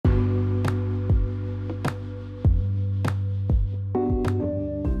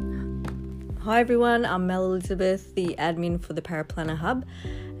Hi everyone, I'm Mel Elizabeth, the admin for the Paraplanner Hub,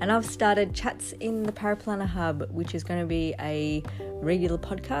 and I've started Chats in the Paraplanner Hub, which is going to be a regular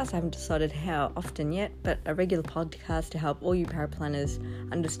podcast. I haven't decided how often yet, but a regular podcast to help all you paraplanners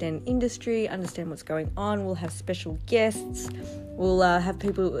understand industry, understand what's going on. We'll have special guests. We'll have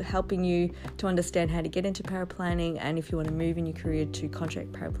people helping you to understand how to get into paraplanning, and if you want to move in your career to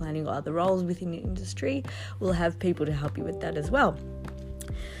contract paraplanning or other roles within the industry, we'll have people to help you with that as well.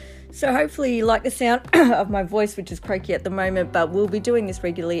 So hopefully you like the sound of my voice, which is croaky at the moment, but we'll be doing this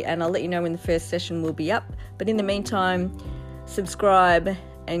regularly and I'll let you know when the first session will be up. But in the meantime, subscribe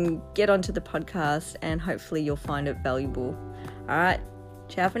and get onto the podcast and hopefully you'll find it valuable. All right,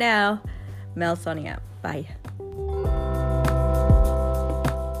 ciao for now. Mel signing out. Bye.